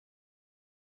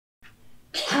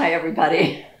Hi,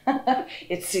 everybody.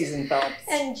 It's Susan Phelps.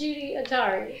 And Judy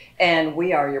Atari. And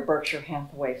we are your Berkshire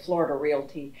Hathaway Florida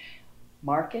Realty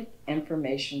Market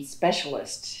Information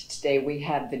Specialist. Today we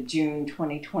have the June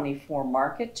 2024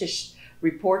 market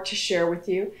report to share with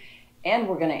you. And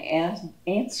we're going to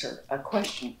answer a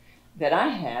question that I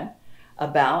had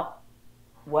about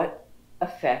what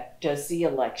effect does the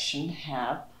election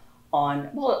have on,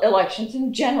 well, elections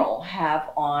in general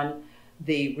have on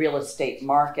the real estate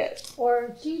market.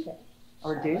 Or do they?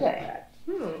 Or do they?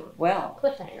 Well,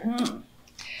 cliffhanger.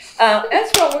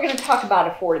 As well, we're going to talk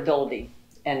about affordability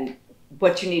and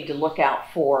what you need to look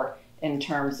out for in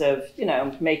terms of, you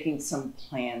know, making some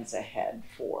plans ahead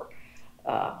for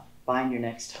buying your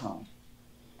next home.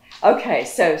 Okay,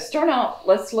 so start out,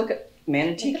 let's look at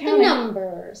Manatee County. The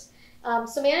numbers.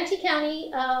 So Manatee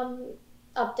County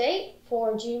update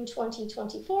for June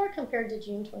 2024 compared to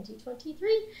June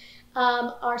 2023.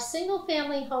 Our single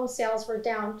family home sales were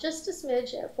down just a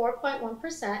smidge at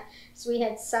 4.1%. So we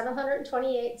had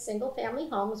 728 single family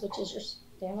homes, which is your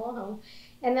standalone home.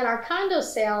 And then our condo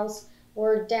sales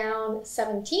were down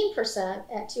 17%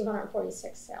 at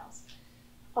 246 sales.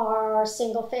 Our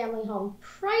single family home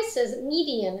prices,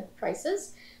 median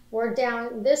prices, were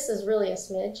down, this is really a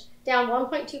smidge, down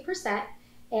 1.2%.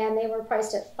 And they were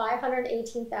priced at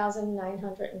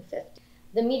 $518,950.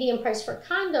 The median price for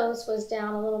condos was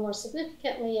down a little more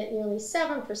significantly at nearly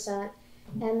 7%,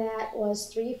 and that was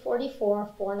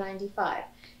 $344,495.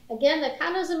 Again, the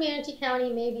condos in Manatee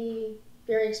County may be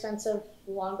very expensive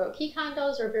Longboat Key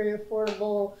condos or very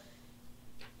affordable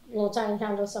little tiny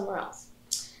condos somewhere else.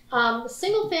 The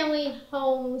single family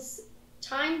homes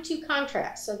time to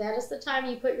contract. So that is the time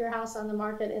you put your house on the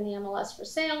market in the MLS for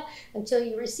sale until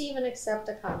you receive and accept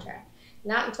a contract,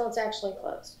 not until it's actually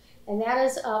closed. And that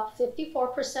is up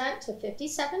 54% to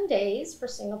 57 days for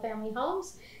single family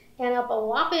homes and up a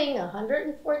whopping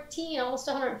 114, almost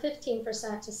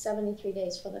 115% to 73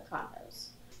 days for the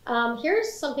condos.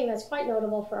 Here's something that's quite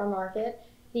notable for our market.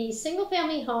 The single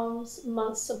family homes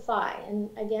month supply, and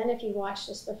again, if you've watched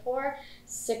this before,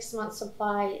 6 month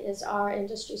supply is our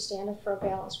industry standard for a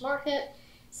balanced market.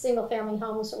 Single family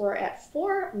homes were at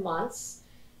 4 months,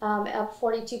 up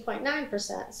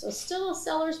 42.9%. So still a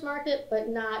seller's market, but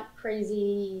not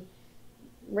crazy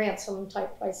ransom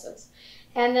type prices.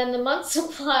 And then the month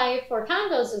supply for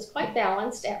condos is quite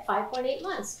balanced at 5.8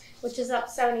 months, which is up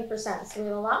 70%. So we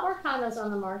have a lot more condos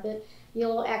on the market.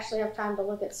 You'll actually have time to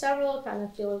look at several, kind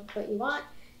of feel what you want,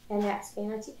 and that's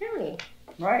Manatee County.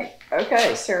 Right.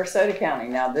 Okay, Sarasota County.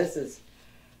 Now this is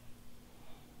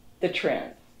the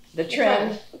trend. The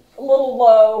trend, a little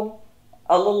low,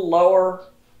 a little lower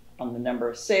on the number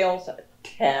of sales, a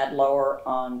tad lower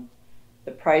on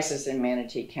the prices in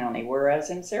Manatee County, whereas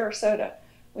in Sarasota,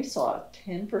 we saw a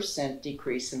 10%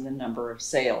 decrease in the number of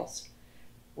sales.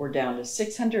 We're down to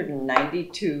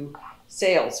 692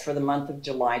 sales for the month of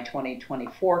July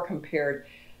 2024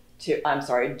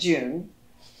 June,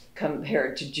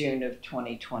 compared to June of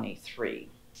 2023.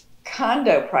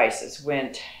 Condo prices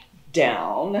went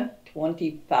down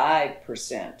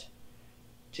 25%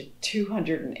 to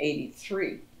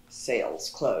 283 sales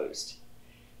closed.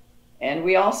 And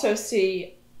we also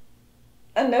see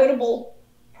a notable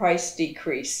price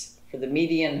decrease for the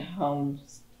median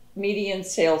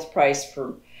sales price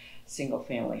for single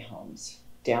family homes,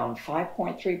 down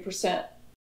 5.3%,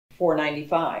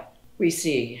 $495. We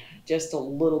see just a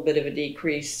little bit of a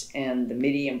decrease in the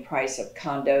median price of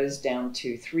condos, down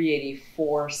to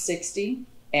 $384.60.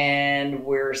 And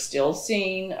we're still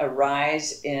seeing a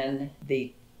rise in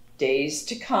the days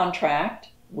to contract.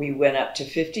 We went up to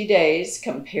 50 days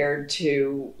compared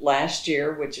to last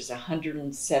year, which is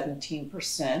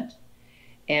 117%.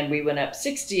 And we went up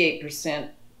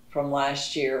 68% from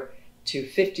last year to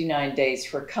 59 days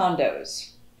for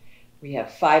condos. We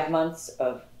have 5 months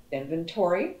of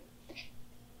inventory,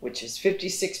 which is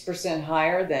 56%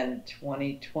 higher than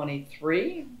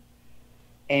 2023.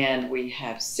 And we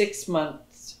have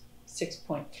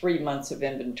 6.3 months of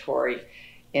inventory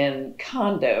in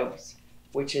condos,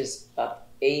 which is up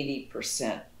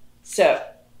 80%. So,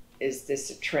 is this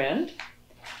a trend?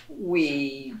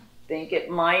 We think it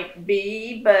might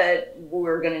be, but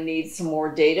we're going to need some more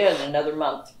data in another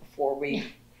month before we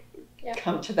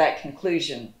come to that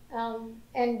conclusion.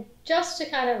 And just to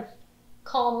kind of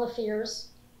calm the fears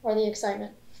or the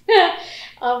excitement,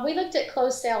 we looked at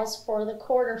closed sales for the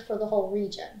quarter for the whole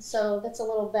region. So that's a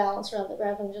little balance rather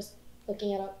than just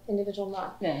looking at an individual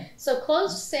month. Yeah. So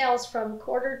closed sales from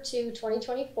quarter 2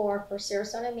 2024 for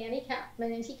Sarasota and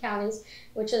Manatee counties,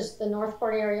 which is the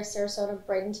Northport area, Sarasota,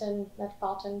 Bradenton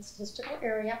metropolitan statistical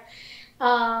area,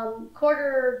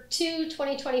 Quarter 2,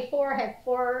 2024 had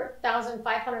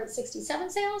 4,567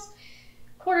 sales.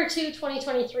 Quarter 2,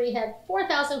 2023 had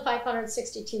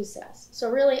 4,562 sales. So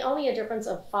really only a difference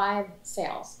of 5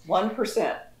 sales.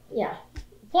 1%. Yeah,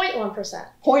 0.1%.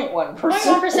 0.1%.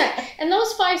 0.1%. And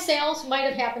those 5 sales might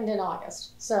have happened in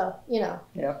August. So, Yep.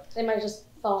 they might have just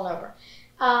fallen over.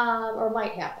 Or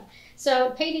might happen. So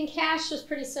paid in cash was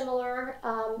pretty similar.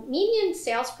 Median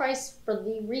sales price for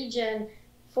the region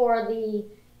for the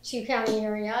 2-county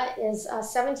area is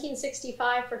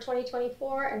 $1,765 for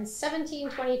 2024 and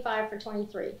 $1,725 for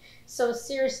 23. So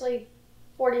seriously,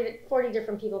 40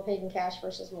 different people paid in cash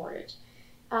versus mortgage.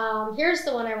 Here's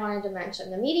the one I wanted to mention.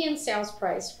 The median sales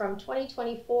price from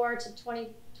 2024 to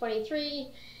 2023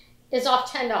 is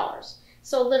off $10.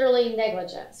 So literally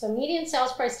negligent. So median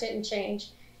sales price didn't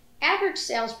change. Average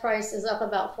sales price is up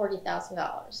about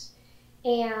 $40,000.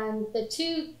 And the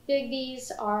 2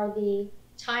 biggies are the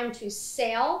time to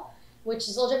sale, which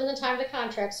is a little different than time to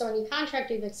contract. So when you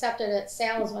contract, you've accepted it.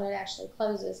 Sale is when it actually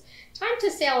closes. Time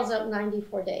to sale is up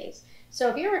 94 days. So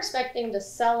if you're expecting to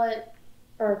sell it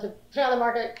or to put it on the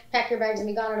market, pack your bags and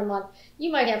be gone in a month,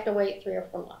 you might have to wait 3 or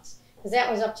 4 months because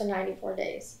that was up to 94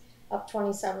 days, up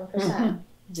 27%.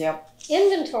 Yep.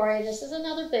 Inventory, this is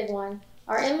another big one.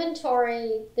 Our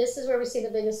inventory, this is where we see the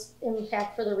biggest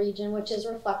impact for the region, which is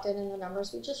reflected in the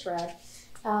numbers we just read.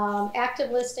 Active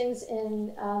listings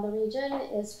in the region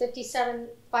is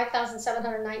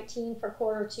 5,719 for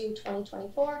quarter 2,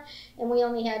 2024, and we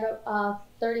only had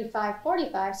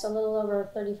 3,545, so a little over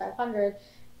 3,500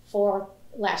 for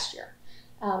last year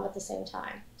at the same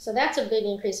time. So that's a big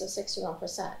increase of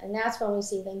 61%, and that's when we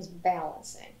see things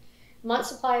balancing. Month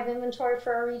supply of inventory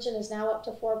for our region is now up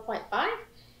to 4.5,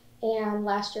 and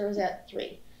last year was at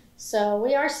 3. So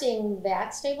we are seeing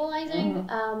that stabilizing,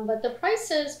 but the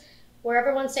prices, where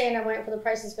everyone's saying I'm waiting for the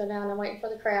prices to go down, I'm waiting for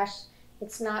the crash,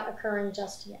 it's not occurring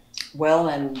just yet. Well,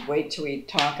 and wait till we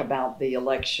talk about the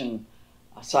election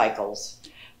cycles.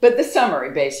 But the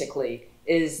summary basically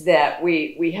is that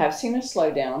we have seen a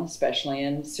slowdown, especially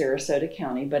in Sarasota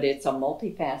County, but it's a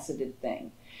multifaceted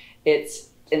thing. It's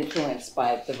influenced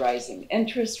by the rising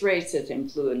interest rates, it's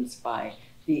influenced by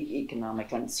the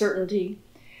economic uncertainty,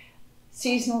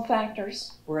 seasonal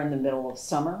factors. We're in the middle of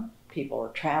summer. People are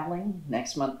traveling.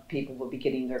 Next month, people will be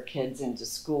getting their kids into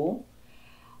school.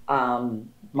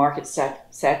 Market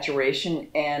saturation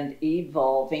and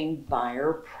evolving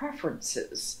buyer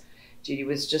preferences. Judy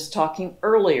was just talking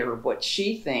earlier what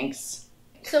she thinks.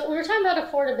 So we were talking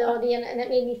about affordability, and it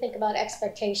made me think about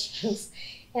expectations.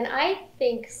 And I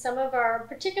think some of our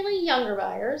particularly younger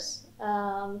buyers,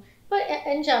 but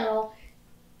in general,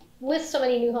 with so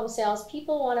many new home sales,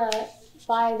 people want to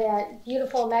buy that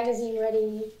beautiful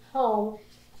magazine-ready home,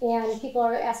 and people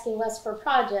are asking less for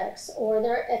projects, or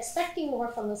they're expecting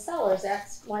more from the sellers.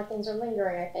 That's why things are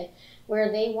lingering, I think,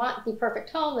 where they want the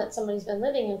perfect home that somebody's been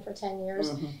living in for 10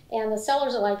 years, and the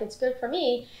sellers are like, it's good for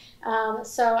me.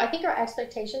 So I think our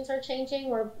expectations are changing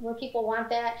where people want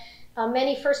that.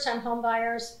 Many first-time home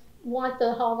buyers want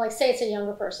the home, like say it's a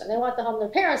younger person, they want the home their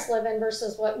parents live in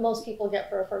versus what most people get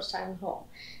for a first-time home.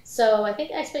 So I think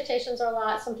expectations are a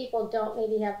lot. Some people don't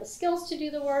maybe have the skills to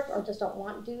do the work, or just don't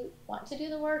want to do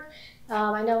the work.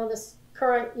 I know this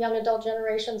current young adult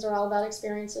generations are all about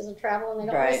experiences and travel, and they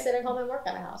don't want to sit at home and work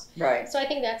on a house. Right. So I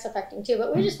think that's affecting too.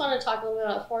 But we just want to talk a little bit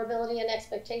about affordability and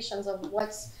expectations of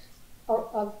what's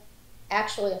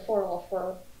actually affordable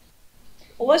for.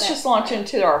 Well, let's just launch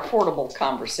into our affordable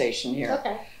conversation here.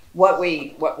 Okay. What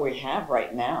we have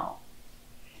right now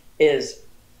is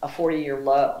a 40-year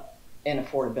low in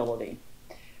affordability,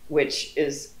 which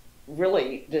is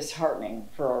really disheartening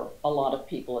for a lot of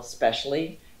people,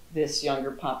 especially this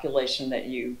younger population that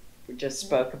you just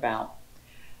spoke about.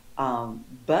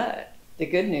 But the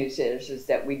good news is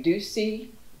that we do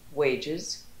see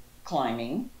wages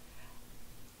climbing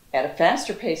at a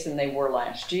faster pace than they were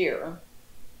last year.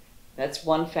 That's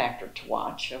one factor to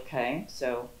watch, okay?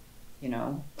 So,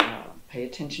 pay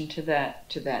attention to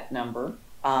that number.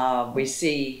 We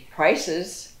see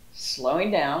prices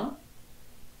slowing down.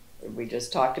 We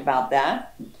just talked about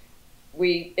that.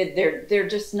 They're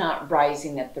just not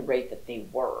rising at the rate that they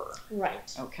were.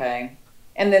 Right. Okay.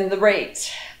 And then the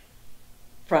rates.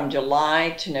 From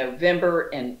July to November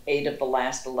in 8 of the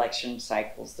last election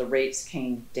cycles, the rates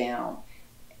came down.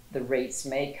 The rates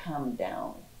may come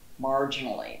down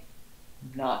marginally.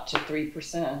 Not to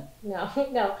 3%. No.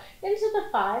 Into the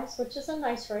 5s, which is a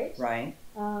nice rate. Right.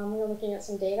 We were looking at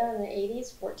some data in the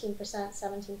 80s, 14%,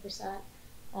 17%.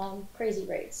 crazy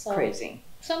rates. So Crazy.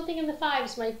 something in the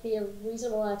fives might be a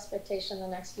reasonable expectation in the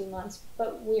next few months,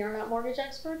 but we are not mortgage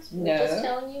experts. We're just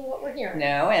telling you what we're hearing.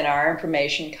 No, and our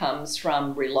information comes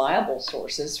from reliable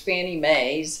sources. Fannie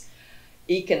Mae's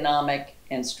Economic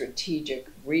and Strategic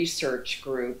Research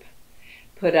Group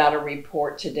put out a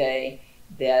report today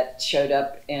that showed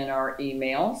up in our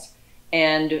emails,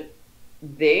 and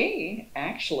they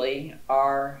actually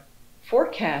are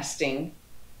forecasting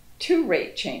 2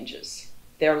 rate changes.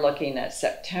 They're looking at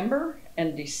September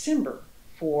and December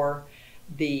for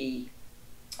the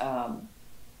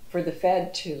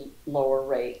Fed to lower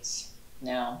rates.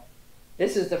 Now,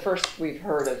 this is the first we've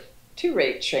heard of 2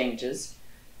 rate changes.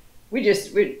 We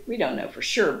don't know for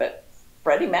sure, but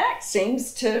Freddie Mac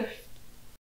seems to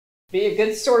be a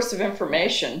good source of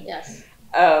information. Yes.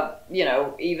 You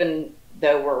know, even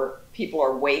though people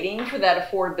are waiting for that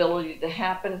affordability to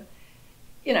happen,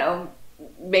 you know,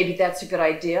 maybe that's a good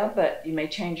idea, but you may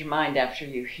change your mind after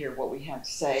you hear what we have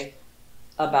to say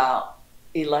about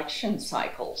election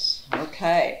cycles.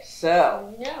 Okay,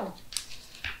 so yeah,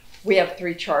 we have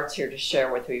 3 charts here to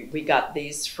share with you. We got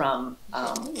these from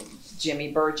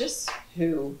Jimmy Burgess,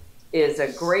 who is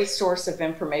a great source of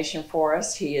information for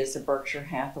us. He is a Berkshire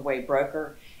Hathaway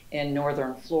broker in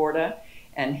northern Florida,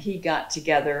 and he got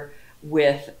together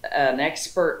with an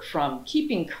expert from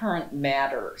Keeping Current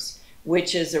Matters,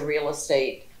 which is a real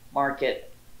estate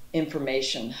market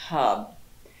information hub.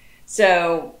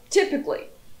 So typically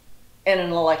in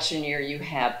an election year, you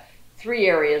have 3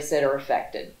 areas that are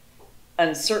affected.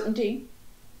 Uncertainty,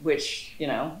 which, you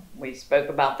know, we spoke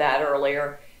about that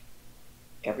earlier.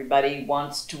 Everybody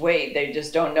wants to wait. They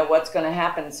just don't know what's going to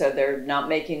happen, so they're not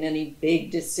making any big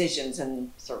decisions,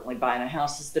 and certainly buying a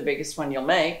house is the biggest one you'll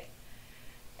make.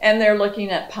 And they're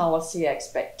looking at policy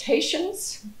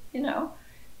expectations. You know,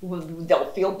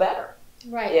 they'll feel better.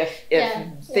 Right.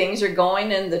 If things are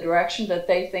going in the direction that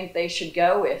they think they should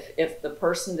go, if the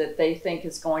person that they think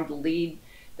is going to lead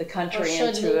the country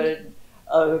into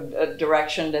a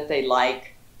direction that they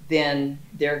like, then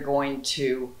they're going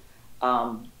to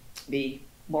be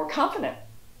more confident.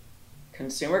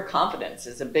 Consumer confidence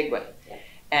is a big one. Yeah.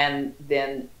 And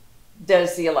then,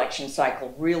 does the election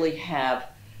cycle really have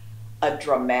a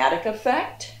dramatic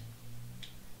effect?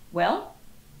 Well,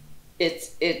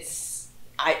 it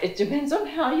depends on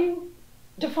how you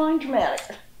define dramatic.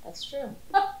 That's true.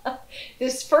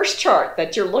 This first chart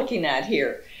that you're looking at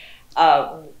here,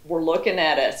 we're looking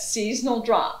at a seasonal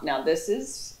drop. Now, this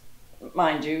is,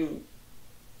 mind you,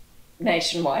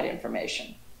 nationwide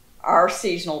information. Our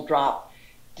seasonal drop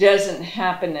doesn't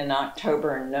happen in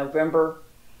October and November.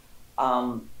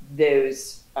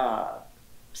 Those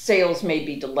sales may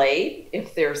be delayed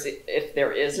if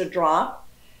there is a drop.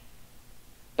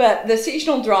 But the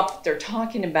seasonal drop that they're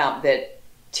talking about that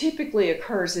typically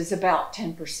occurs is about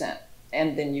 10%.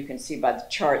 And then you can see by the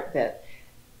chart that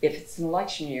if it's an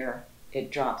election year, it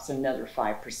drops another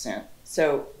 5%.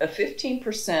 So a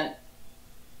 15%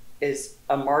 is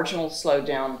a marginal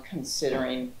slowdown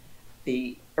considering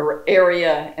the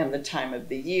area and the time of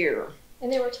the year.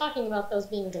 And they were talking about those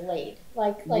being delayed.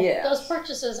 Like yes. Those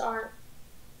purchases aren't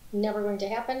never going to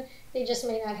happen. They just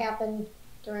may not happen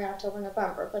during October,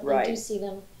 November, but right. they do see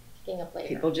them picking up later.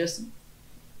 People just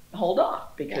hold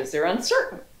off because they're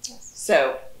uncertain. Yes.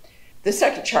 So the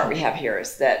second chart we have here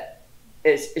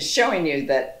is showing you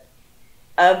that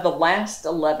of the last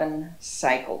 11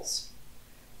 cycles,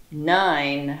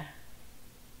 9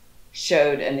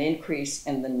 showed an increase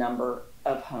in the number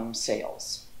of home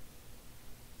sales.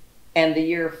 And the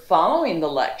year following the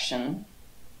election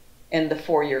in the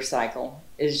 4-year cycle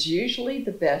is usually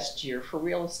the best year for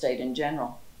real estate in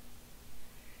general.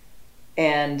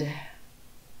 And,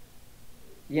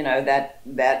 you know,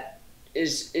 that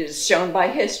is shown by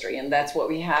history, and that's what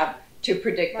we have to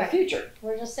predict the future.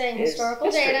 We're just saying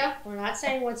historical data. We're not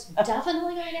saying what's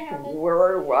definitely going to happen.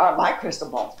 My crystal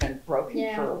ball's been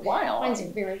broken for a while. Mine's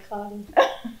very cloudy.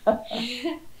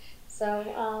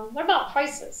 So what about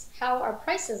prices? How are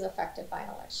prices affected by an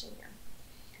election year?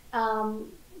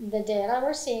 The data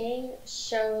we're seeing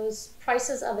shows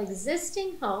prices of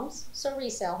existing homes, so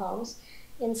resale homes,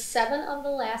 in 7 of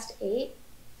the last 8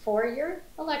 4-year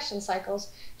election cycles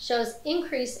shows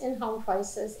increase in home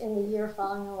prices in the year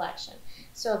following the election.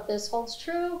 So if this holds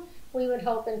true, we would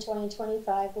hope in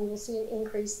 2025 we will see an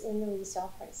increase in the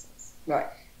resale prices. Right.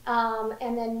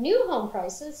 And then new home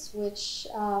prices, which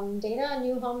data on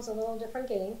new homes a little different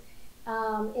game.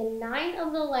 In 9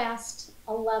 of the last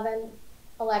 11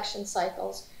 election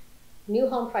cycles, new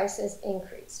home prices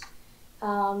increased.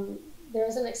 There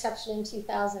is an exception in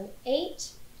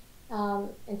 2008.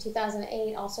 in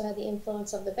 2008 also had the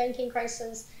influence of the banking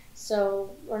crisis,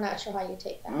 so we're not sure how you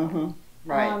take that.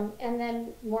 Right. And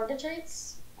then mortgage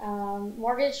rates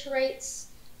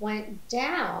went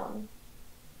down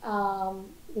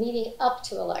leading up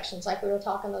to elections, like we were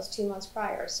talking those 2 months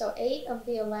prior. So 8 of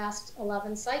the last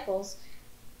 11 cycles,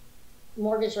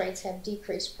 mortgage rates have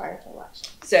decreased prior to election.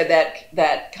 So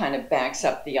that kind of backs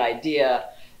up the idea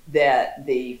that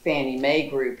the Fannie Mae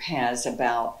group has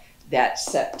about that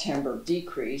September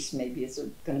decrease. Maybe it's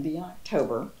going to be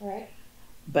October. Right.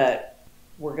 But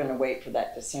we're going to wait for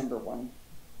that December one,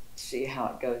 see how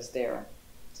it goes there.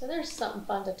 So there's something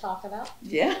fun to talk about.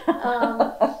 Yeah.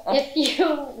 If you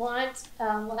want,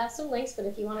 we'll have some links, but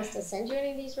if you want us to send you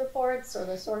any of these reports or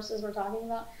the sources we're talking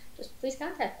about, just please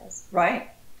contact us. Right.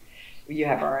 You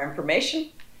have our information,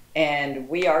 and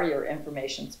we are your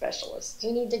information specialist.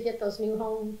 We need to get those new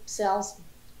home sales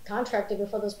contracted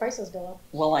before those prices go up.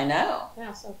 Well, I know.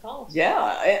 Yeah, so call us.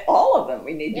 Yeah, all of them.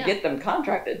 We need to get them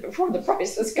contracted before the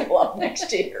prices go up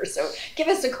next year. So give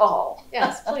us a call.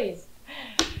 Yes, please.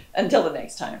 Until the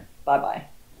next time. Bye-bye.